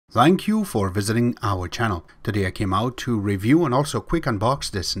Thank you for visiting our channel. Today I came out to review and also quick unbox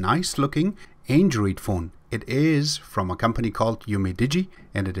this nice looking Android phone. It is from a company called Umidigi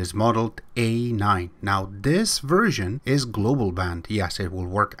and it is modeled A9. Now this version is global band. Yes, it will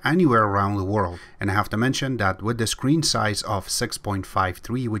work anywhere around the world. And I have to mention that with the screen size of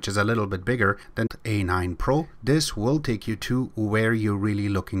 6.53, which is a little bit bigger than A9 Pro, this will take you to where you're really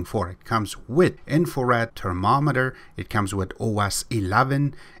looking for. It comes with infrared thermometer. It comes with OS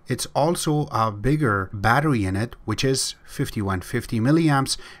 11. It's also a bigger battery in it, which is 5150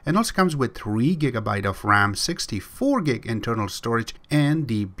 milliamps, and also comes with 3 GB of RAM, 64 gig internal storage, and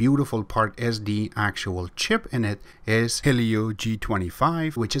the beautiful part is the actual chip in it is Helio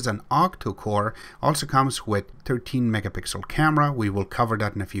G25, which is an octa-core. Also comes with 13 megapixel camera. We will cover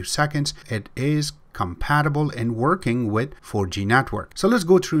that in a few seconds. It is compatible and working with 4G network. So let's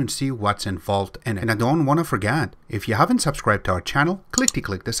go through and see what's involved in it. And I don't want to forget, if you haven't subscribed to our channel,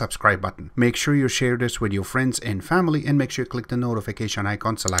 click the subscribe button. Make sure you share this with your friends and family, and make sure you click the notification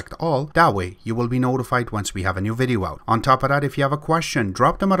icon, select all. That way you will be notified once we have a new video out. On top of that, if you have a question,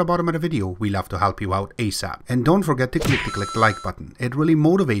 drop them at the bottom of the video. We love to help you out ASAP. And don't forget to click the like button. It really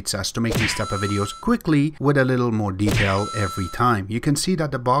motivates us to make these type of videos quickly with a little more detail every time. You can see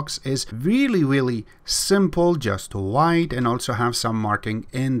that the box is really simple, just white, and also have some marking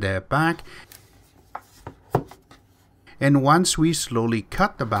in the back. And once we slowly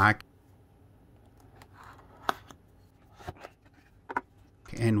cut the back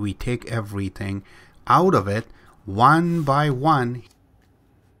and we take everything out of it one by one,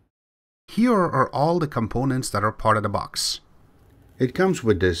 here are all the components that are part of the box. It comes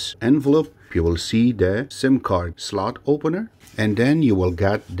with this envelope. You will see the SIM card slot opener, and then you will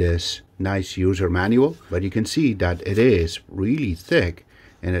get this nice user manual, but you can see that it is really thick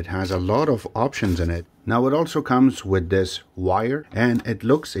and it has a lot of options in it. Now it also comes with this wire, and it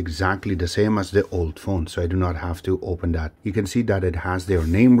looks exactly the same as the old phone, so I do not have to open that. You can see that it has their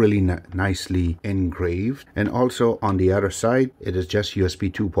name really nicely engraved, and also on the other side it is just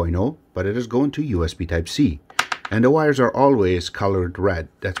USB 2.0, but it is going to USB Type-C, and the wires are always colored red.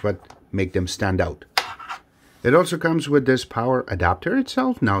 That's what make them stand out. It also comes with this power adapter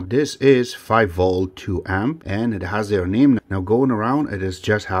itself. Now this is 5 volt 2 amp, and it has their name. Now going around, it is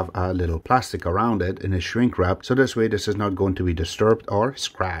just have a little plastic around it in a shrink wrap, so this way this is not going to be disturbed or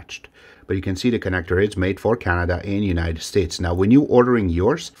scratched. But you can see the connector is made for Canada and United States. Now when you ordering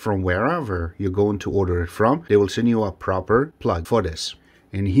yours from wherever you're going to order it from, they will send you a proper plug for this.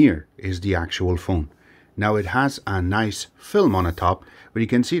 And here is the actual phone. Now it has a nice film on the top, but you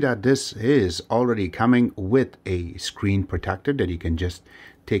can see that this is already coming with a screen protector that you can just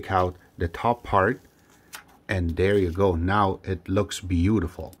take out the top part, and there you go. Now it looks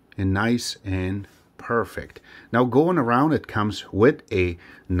beautiful and nice and perfect. Now going around, it comes with a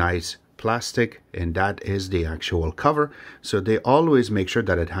nice plastic, and that is the actual cover. So they always make sure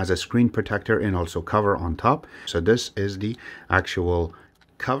that it has a screen protector and also cover on top. So this is the actual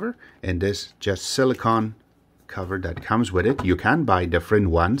cover, and this just silicone cover that comes with it. You can buy different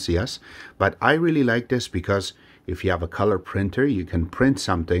ones, yes, but I really like this because if you have a color printer, you can print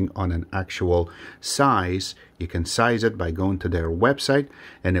something on an actual size. You can size it by going to their website,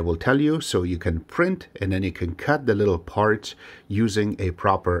 and it will tell you, so you can print, and then you can cut the little parts using a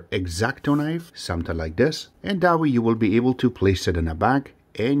proper X-Acto knife, something like this, and that way you will be able to place it in a bag,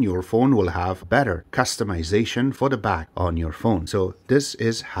 and your phone will have better customization for the back on your phone. So this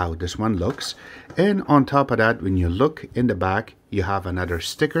is how this one looks. And on top of that, when you look in the back, you have another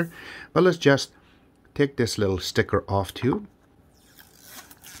sticker. But let's just take this little sticker off too.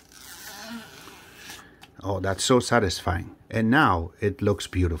 Oh, that's so satisfying. And now it looks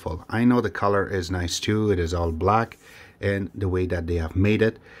beautiful. I know the color is nice too. It is all black, and the way that they have made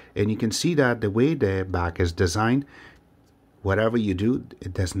it. And you can see that the way the back is designed, whatever you do,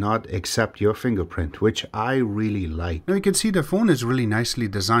 it does not accept your fingerprint, which I really like. Now you can see the phone is really nicely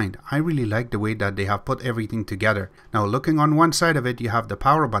designed. I really like the way that they have put everything together. Now looking on one side of it, you have the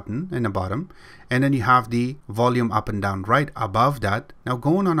power button in the bottom, and then you have the volume up and down right above that. Now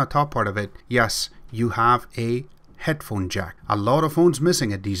going on the top part of it, yes, you have a headphone jack. A lot of phones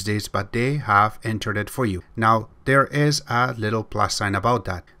missing it these days, but they have entered it for you. Now there is a little plus sign about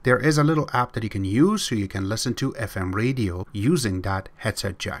that. There is a little app that you can use so you can listen to FM radio using that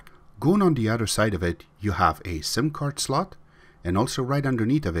headset jack. Going on the other side of it, you have a SIM card slot, and also right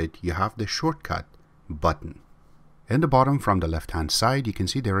underneath of it you have the shortcut button. In the bottom from the left hand side, you can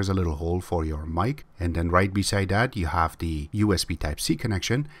see there is a little hole for your mic, and then right beside that you have the USB Type-C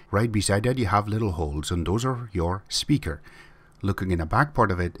connection. Right beside that you have little holes, and those are your speaker. looking in the back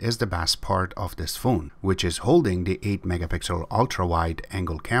part of it is the best part of this phone, which is holding the 8 megapixel ultra wide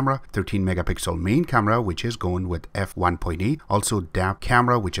angle camera, 13 megapixel main camera, which is going with f1.8, also depth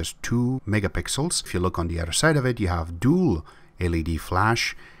camera, which is 2 megapixels. If you look on the other side of it, you have dual LED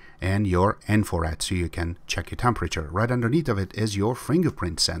flash and your infrared, so you can check your temperature. Right underneath of it is your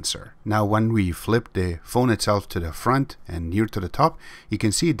fingerprint sensor. Now when we flip the phone itself to the front and near to the top, you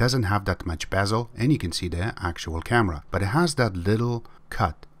can see it doesn't have that much bezel, and you can see the actual camera, but it has that little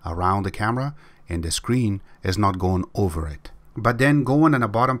cut around the camera and the screen is not going over it. But then going on the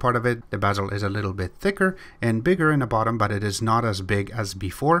bottom part of it, the bezel is a little bit thicker and bigger in the bottom, but it is not as big as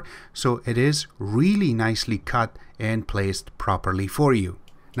before, so it is really nicely cut and placed properly for you.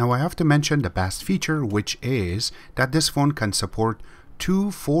 Now I have to mention the best feature, which is that this phone can support 2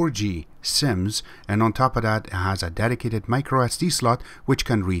 4G SIMs, and on top of that it has a dedicated MicroSD slot which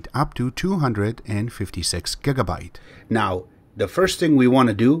can read up to 256 gigabyte. Now the first thing we want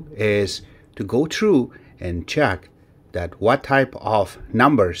to do is to go through and check that what type of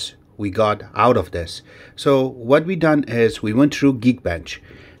numbers we got out of this. So what we done is we went through Geekbench,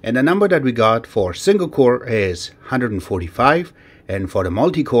 and the number that we got for single core is 145, and for the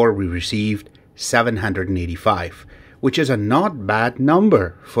multi-core we received 785, which is a not bad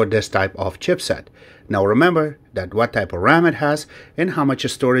number for this type of chipset. Now remember that what type of RAM it has and how much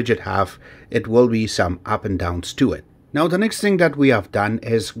storage it have, it will be some up and downs to it. Now the next thing that we have done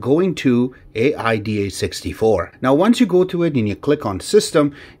is going to AIDA64. Now once you go to it and you click on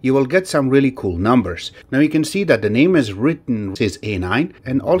system, you will get some really cool numbers. Now you can see that the name is written is A9,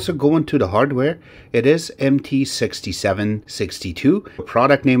 and also going to the hardware, it is MT6762. The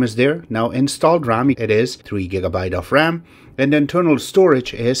product name is there. Now installed RAM, it is 3 GB of RAM, and the internal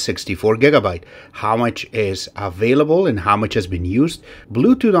storage is 64 GB. How much is available and how much has been used?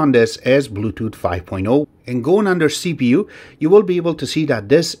 Bluetooth on this is Bluetooth 5.0. And going under CPU, you will be able to see that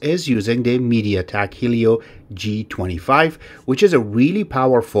this is using the MediaTek Helio G25, which is a really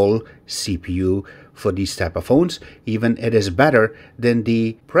powerful CPU for these type of phones. Even it is better than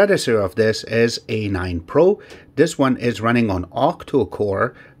the predecessor of this is A9 Pro. This one is running on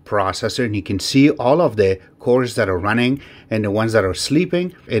octa-core processor, and you can see all of the cores that are running and the ones that are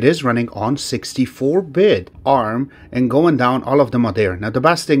sleeping. It is running on 64-bit ARM, and going down, all of them are there. Now the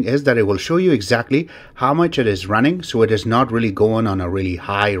best thing is that it will show you exactly how much it is running, so it is not really going on a really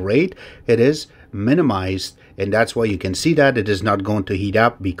high rate. It is minimized, and that's why you can see that it is not going to heat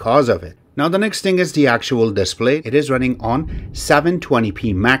up because of it. Now the next thing is the actual display. It is running on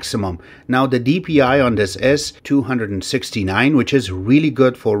 720p maximum. Now the DPI on this is 269, which is really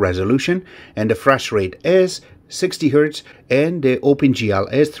good for resolution, and the refresh rate is 60 Hz, and the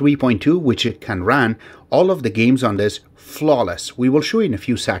OpenGL is 3.2, which it can run all of the games on this flawless. We will show you in a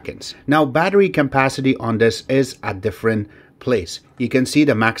few seconds. Now battery capacity on this is a different place. You can see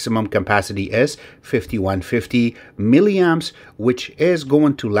the maximum capacity is 5150 milliamps, which is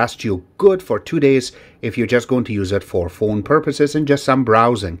going to last you good for 2 days if you're just going to use it for phone purposes and just some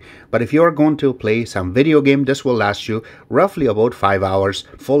browsing. But if you're going to play some video game, this will last you roughly about 5 hours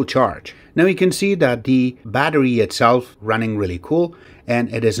full charge. Now you can see that the battery itself running really cool,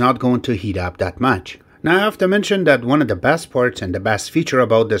 and it is not going to heat up that much. Now I have to mention that one of the best parts and the best feature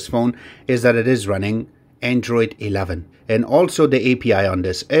about this phone is that it is running Android 11, and also the API on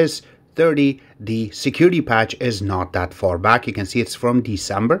this is 30. The security patch is not that far back. You can see it's from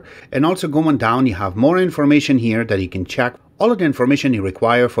December, and also going down you have more information here that you can check. All of the information you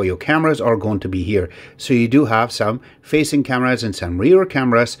require for your cameras are going to be here. So you do have some facing cameras and some rear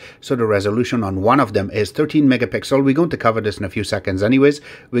cameras. So the resolution on one of them is 13 megapixel. We're going to cover this in a few seconds anyways.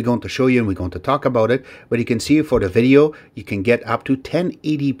 We're going to show you and we're going to talk about it. But you can see for the video, you can get up to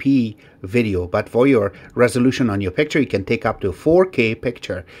 1080p video. But for your resolution on your picture, you can take up to 4K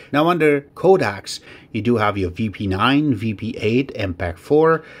picture. Now under codecs, you do have your VP9, VP8,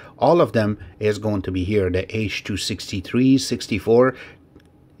 MPEG-4. All of them is going to be here, the H263, 64,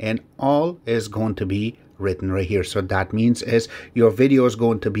 and all is going to be written right here. So that means is your video is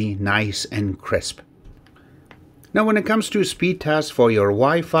going to be nice and crisp. Now when it comes to speed test for your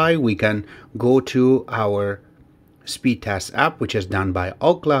Wi-Fi, we can go to our SpeedTest app, which is done by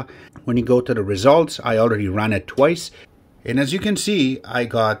Ookla. When you go to the results, I already ran it twice, and as you can see, I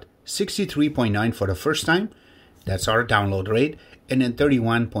got 63.9 for the first time. That's our download rate, and then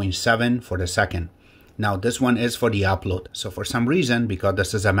 31.7 for the second. Now this one is for the upload. So for some reason, because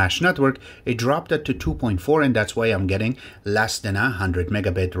this is a mesh network, it dropped it to 2.4, and that's why I'm getting less than 100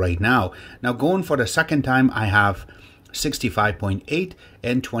 megabit right now. Now going for the second time, I have 65.8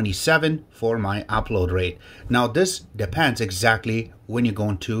 and 27 for my upload rate. Now this depends exactly when you're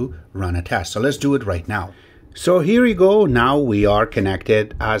going to run a test. So let's do it right now. So here you go. Now we are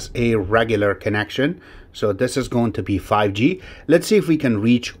connected as a regular connection. So this is going to be 5G. Let's see if we can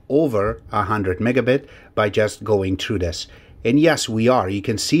reach over 100 megabit by just going through this. And yes, we are. You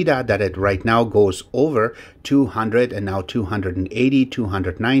can see that it right now goes over 200 and now 280,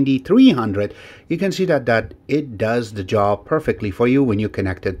 290, 300. You can see that it does the job perfectly for you when you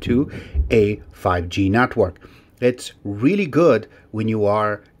connect it to a 5G network. It's really good when you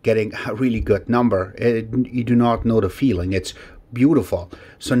are getting a really good number. You do not know the feeling. It's beautiful.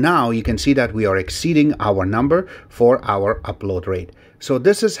 So now you can see that we are exceeding our number for our upload rate. So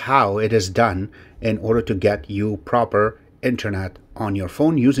this is how it is done in order to get you proper internet on your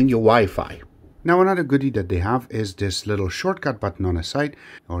phone using your Wi-Fi. Now another goodie that they have is this little shortcut button on the side,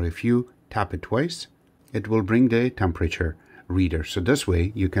 or if you tap it twice, it will bring the temperature reader. So this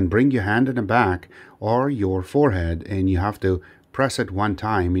way you can bring your hand in the back or your forehead, and you have to press it one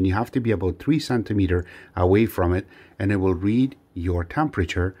time, and you have to be about 3 centimeters away from it, and it will read your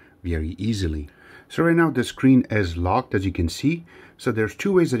temperature very easily. So right now the screen is locked, as you can see. So there's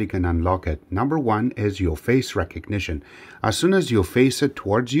 2 ways that you can unlock it. Number 1 is your face recognition. As soon as you face it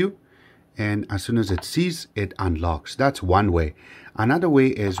towards you, and as soon as it sees, it unlocks. That's one way. Another way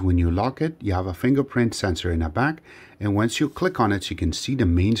is when you lock it, you have a fingerprint sensor in the back, and once you click on it, so you can see the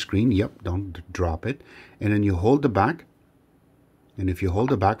main screen. Yep, don't drop it. And then you hold the back. And if you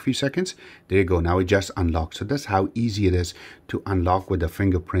hold it back a few seconds, there you go. Now it just unlocks. So that's how easy it is to unlock with the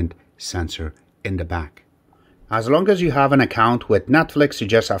fingerprint sensor in the back. As long as you have an account with Netflix, you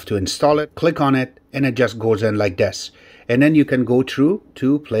just have to install it, click on it, and it just goes in like this. And then you can go through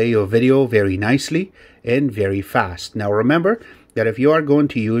to play your video very nicely and very fast. Now remember that if you are going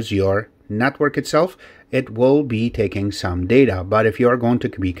to use your network itself, it will be taking some data. But if you are going to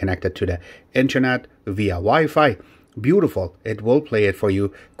be connected to the internet via Wi-Fi, beautiful, it will play it for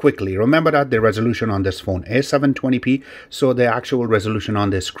you quickly. Remember that the resolution on this phone is 720p, so the actual resolution on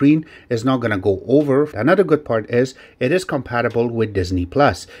the screen is not going to go over. Another good part is it is compatible with Disney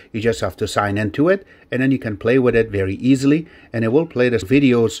Plus. You just have to sign into it, and then you can play with it very easily, and it will play the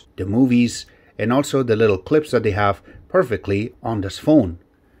videos, the movies, and also the little clips that they have perfectly on this phone.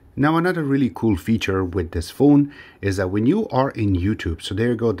 Now another really cool feature with this phone is that when you are in YouTube, so there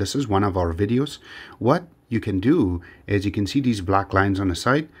you go, this is one of our videos. What you can do is you can see these black lines on the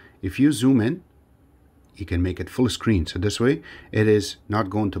side. If you zoom in, you can make it full screen. So this way it is not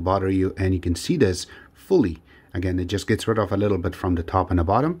going to bother you, and you can see this fully. Again, it just gets rid of a little bit from the top and the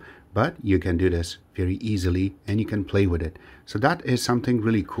bottom, but you can do this very easily and you can play with it. So that is something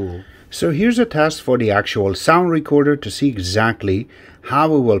really cool. So here's a test for the actual sound recorder to see exactly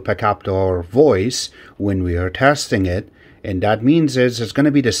how it will pick up our voice when we are testing it. And that means it's going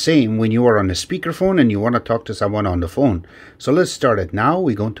to be the same when you are on a speakerphone and you want to talk to someone on the phone. So let's start it now.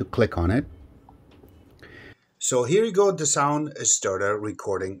 We're going to click on it. So here you go. The sound starter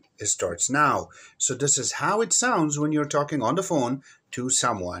recording starts now. So this is how it sounds when you're talking on the phone to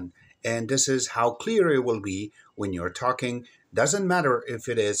someone. And this is how clear it will be when you're talking. Doesn't matter if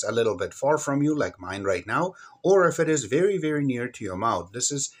it is a little bit far from you, like mine right now, or if it is very, very near to your mouth.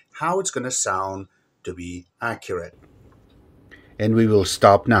 This is how it's going to sound to be accurate. And we will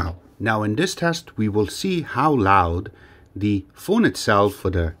stop now. Now in this test, we will see how loud the phone itself for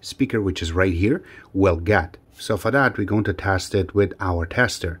the speaker, which is right here, will get. So for that, we're going to test it with our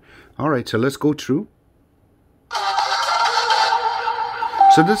tester. All right, so let's go through.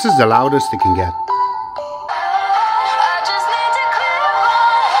 So this is the loudest it can get.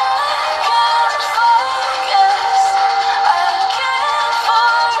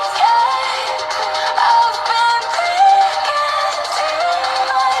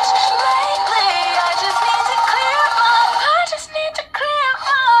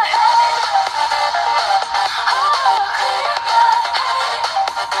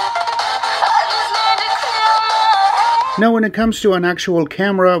 Now when it comes to an actual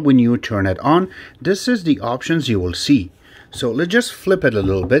camera, when you turn it on, this is the options you will see. So let's just flip it a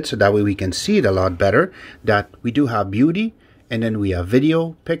little bit so that way we can see it a lot better, that we do have beauty, and then we have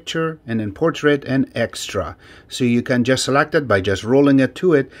video, picture, and then portrait and extra. So you can just select it by just rolling it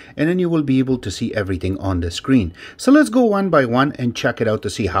to it, and then you will be able to see everything on the screen. So let's go one by one and check it out to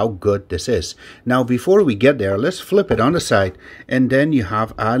see how good this is. Now before we get there, let's flip it on the side, and then you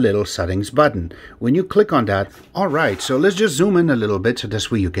have a little settings button. When you click on that, alright, so let's just zoom in a little bit so this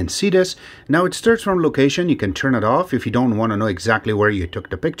way you can see this. Now it starts from location. You can turn it off if you don't want to know exactly where you took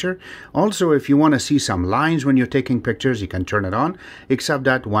the picture. Also, if you want to see some lines when you're taking pictures, you can turn it on, except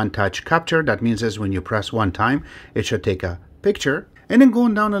that one touch capture. That means is when you press one time, it should take a picture. And then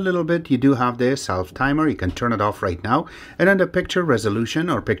going down a little bit, you do have the self timer. You can turn it off right now. And then the picture resolution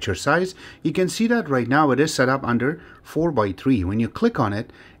or picture size, you can see that right now it is set up under 4:3. When you click on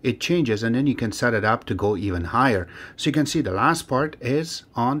it, it changes, and then you can set it up to go even higher. So you can see the last part is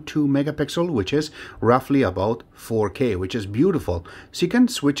on 2 megapixel, which is roughly about 4K, which is beautiful. So you can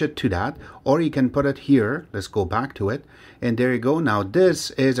switch it to that, or you can put it here. Let's go back to it. And there you go. Now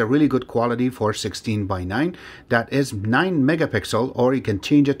this is a really good quality for 16:9. That is 9 megapixel, or you can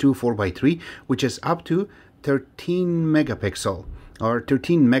change it to 4:3, which is up to 13 megapixel or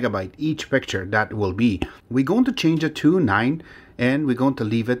 13 megabyte each picture. That will be. We're going to change it to 9. And we're going to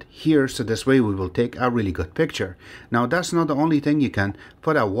leave it here, so this way we will take a really good picture. Now that's not the only thing. You can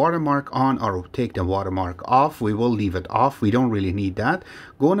put a watermark on or take the watermark off. We will leave it off. We don't really need that.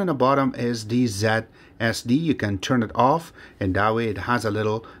 Going on the bottom is the ZSD. You can turn it off, and that way it has a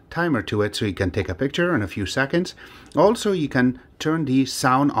little timer to it, so you can take a picture in a few seconds. Also, you can turn the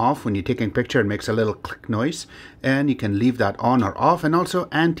sound off when you're taking a picture. It makes a little click noise, and you can leave that on or off, and also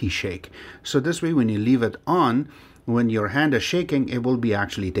anti-shake. So this way when you leave it on, when your hand is shaking, it will be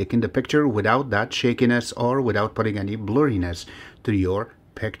actually taking the picture without that shakiness or without putting any blurriness to your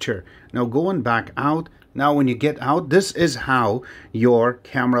picture. Now going back out, now when you get out, this is how your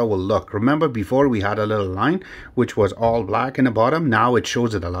camera will look. Remember before we had a little line which was all black in the bottom. Now it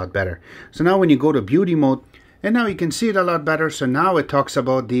shows it a lot better. So now when you go to beauty mode, and now you can see it a lot better. So now it talks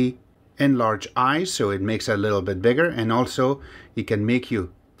about the enlarge eyes, so it makes it a little bit bigger, and also it can make you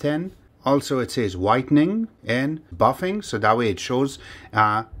thin. Also, it says whitening and buffing, so that way it shows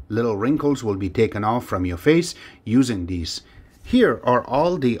little wrinkles will be taken off from your face using these. Here are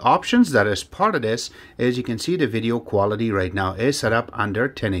all the options that is part of this. As you can see, the video quality right now is set up under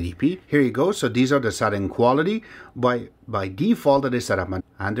 1080p. Here you go. So these are the setting quality. By default, it is set up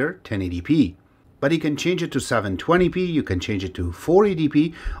under 1080p. But you can change it to 720p, you can change it to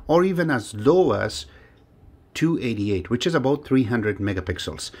 480p, or even as low as 288, which is about 300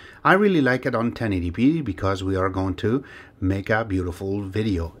 megapixels. I really like it on 1080p because we are going to make a beautiful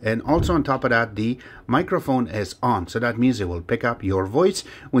video. And also on top of that, the microphone is on, so that means it will pick up your voice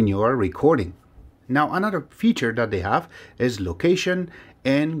when you are recording. Now another feature that they have is location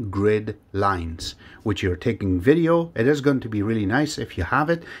and grid lines, which you're taking video. It is going to be really nice if you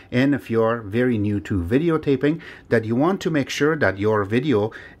have it, and if you're very new to videotaping, that you want to make sure that your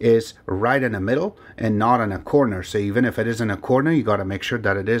video is right in the middle and not in a corner. So even if it is in a corner, you got to make sure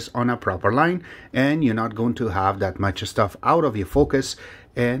that it is on a proper line, and you're not going to have that much stuff out of your focus,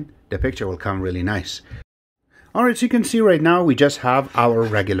 and the picture will come really nice. Alright, so you can see right now we just have our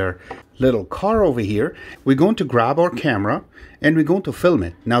regular little car over here. We're going to grab our camera and we're going to film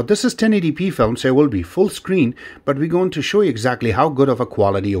it. Now this is 1080p film, so it will be full screen, but we're going to show you exactly how good of a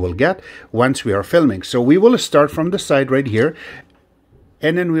quality you will get once we are filming. So we will start from the side right here,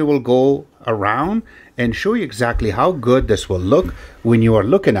 and then we will go around and show you exactly how good this will look when you are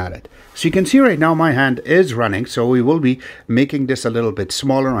looking at it. So you can see right now my hand is running, so we will be making this a little bit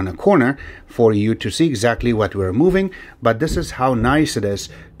smaller on a corner for you to see exactly what we're moving. But this is how nice it is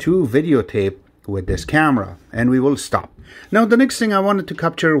to videotape with this camera, and we will stop. Now the next thing I wanted to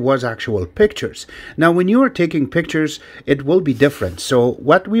capture was actual pictures. Now when you are taking pictures, it will be different. So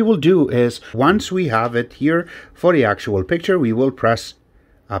what we will do is, once we have it here for the actual picture, we will press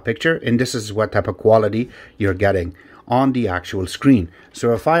a picture, and this is what type of quality you're getting on the actual screen.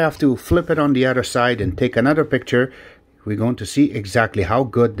 So if I have to flip it on the other side and take another picture, we're going to see exactly how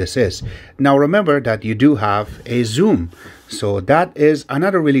good this is. Now remember that you do have a zoom. So that is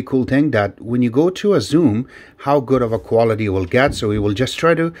another really cool thing, that when you go to a zoom, how good of a quality you will get. So we will just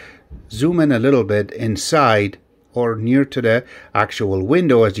try to zoom in a little bit inside or near to the actual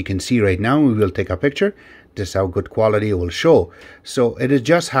window. As you can see right now, we will take a picture. This is how good quality it will show. So it is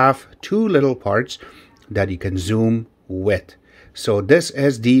just have two little parts that you can zoom with. So this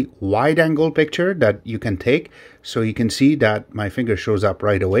is the wide angle picture that you can take. So you can see that my finger shows up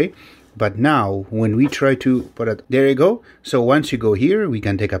right away. But now when we try to put it, there you go. So once you go here, we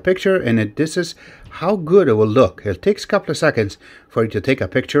can take a picture, and this is how good it will look. It takes a couple of seconds for you to take a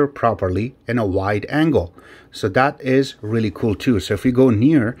picture properly in a wide angle. So that is really cool too. So if we go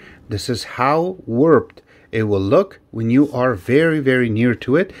near, this is how warped it will look when you are very, very near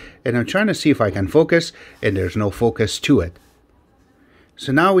to it. And I'm trying to see if I can focus, and there's no focus to it.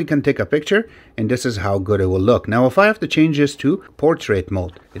 So now we can take a picture, and this is how good it will look. Now if I have to change this to portrait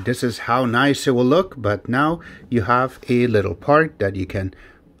mode, this is how nice it will look. But now you have a little part that you can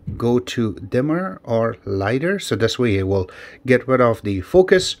go to dimmer or lighter, so this way it will get rid of the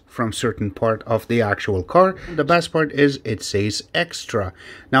focus from certain part of the actual car. The best part is it says extra.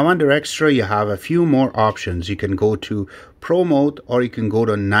 Now under extra you have a few more options. You can go to pro mode or you can go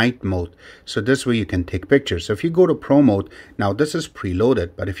to night mode, so this way you can take pictures. So if you go to pro mode, now this is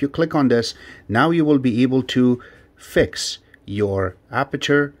preloaded, but if you click on this, now you will be able to fix your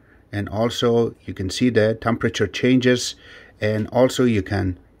aperture, and also you can see the temperature changes, and also you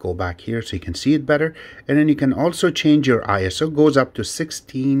can go back here so you can see it better. And then you can also change your ISO. Goes up to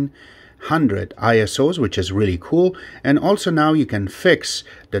 1600 ISOs, which is really cool. And also now you can fix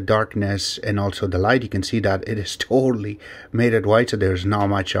the darkness and also the light. You can see that it is totally made it white, so there's not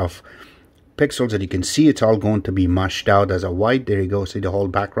much of pixels that you can see. It's all going to be mushed out as a white. There you go. See, the whole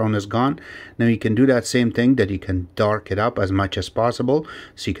background is gone. Now you can do that same thing, that you can dark it up as much as possible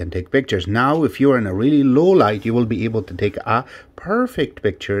so you can take pictures. Now if you're in a really low light, you will be able to take perfect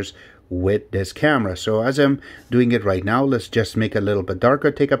pictures with this camera. So as I'm doing it right now, let's just make it a little bit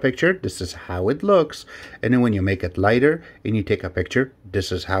darker, take a picture. This is how it looks. And then when you make it lighter and you take a picture,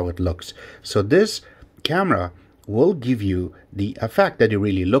 this is how it looks. So this camera will give you the effect that you're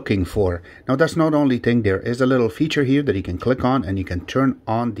really looking for. Now that's not the only thing. There is a little feature here that you can click on and you can turn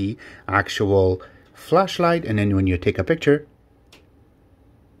on the actual flashlight, and then when you take a picture,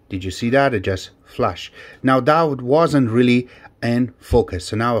 did you see that? It just flashed. Now that wasn't really in focus.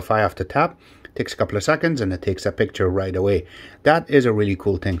 So now if I have to tap, it takes a couple of seconds and it takes a picture right away. That is a really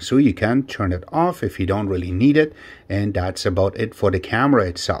cool thing. So you can turn it off if you don't really need it, and that's about it for the camera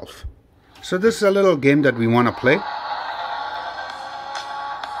itself. So this is a little game that we want to play.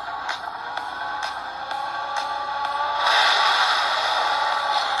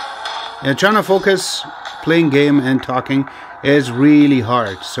 Yeah, trying to focus, playing game and talking is really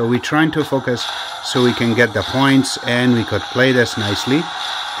hard. So we're trying to focus so we can get the points, and we could play this nicely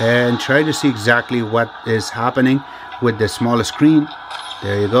and try to see exactly what is happening with the smaller screen.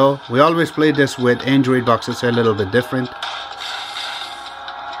 There you go. We always play this with Android boxes, so a little bit different.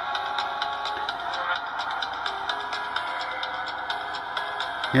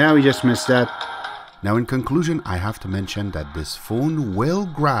 Yeah, we just missed that. Now in conclusion, I have to mention that this phone will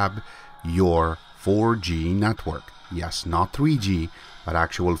grab your 4G network. Yes, not 3G, but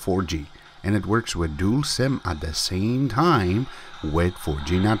actual 4G. And it works with dual SIM at the same time with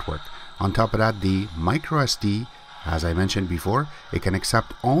 4G network. On top of that, the MicroSD, as I mentioned before, it can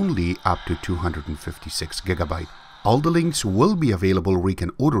accept only up to 256 GB. All the links will be available where you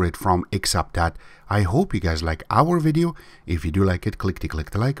can order it from, except that. I hope you guys like our video. If you do like it, click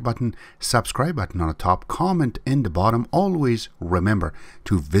the like button, subscribe button on the top, comment in the bottom. Always remember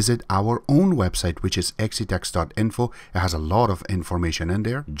to visit our own website, which is exitex.info. It has a lot of information in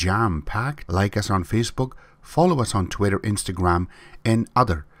there, jam-packed. Like us on Facebook, follow us on Twitter, Instagram, and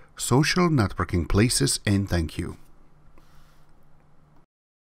other social networking places, and thank you.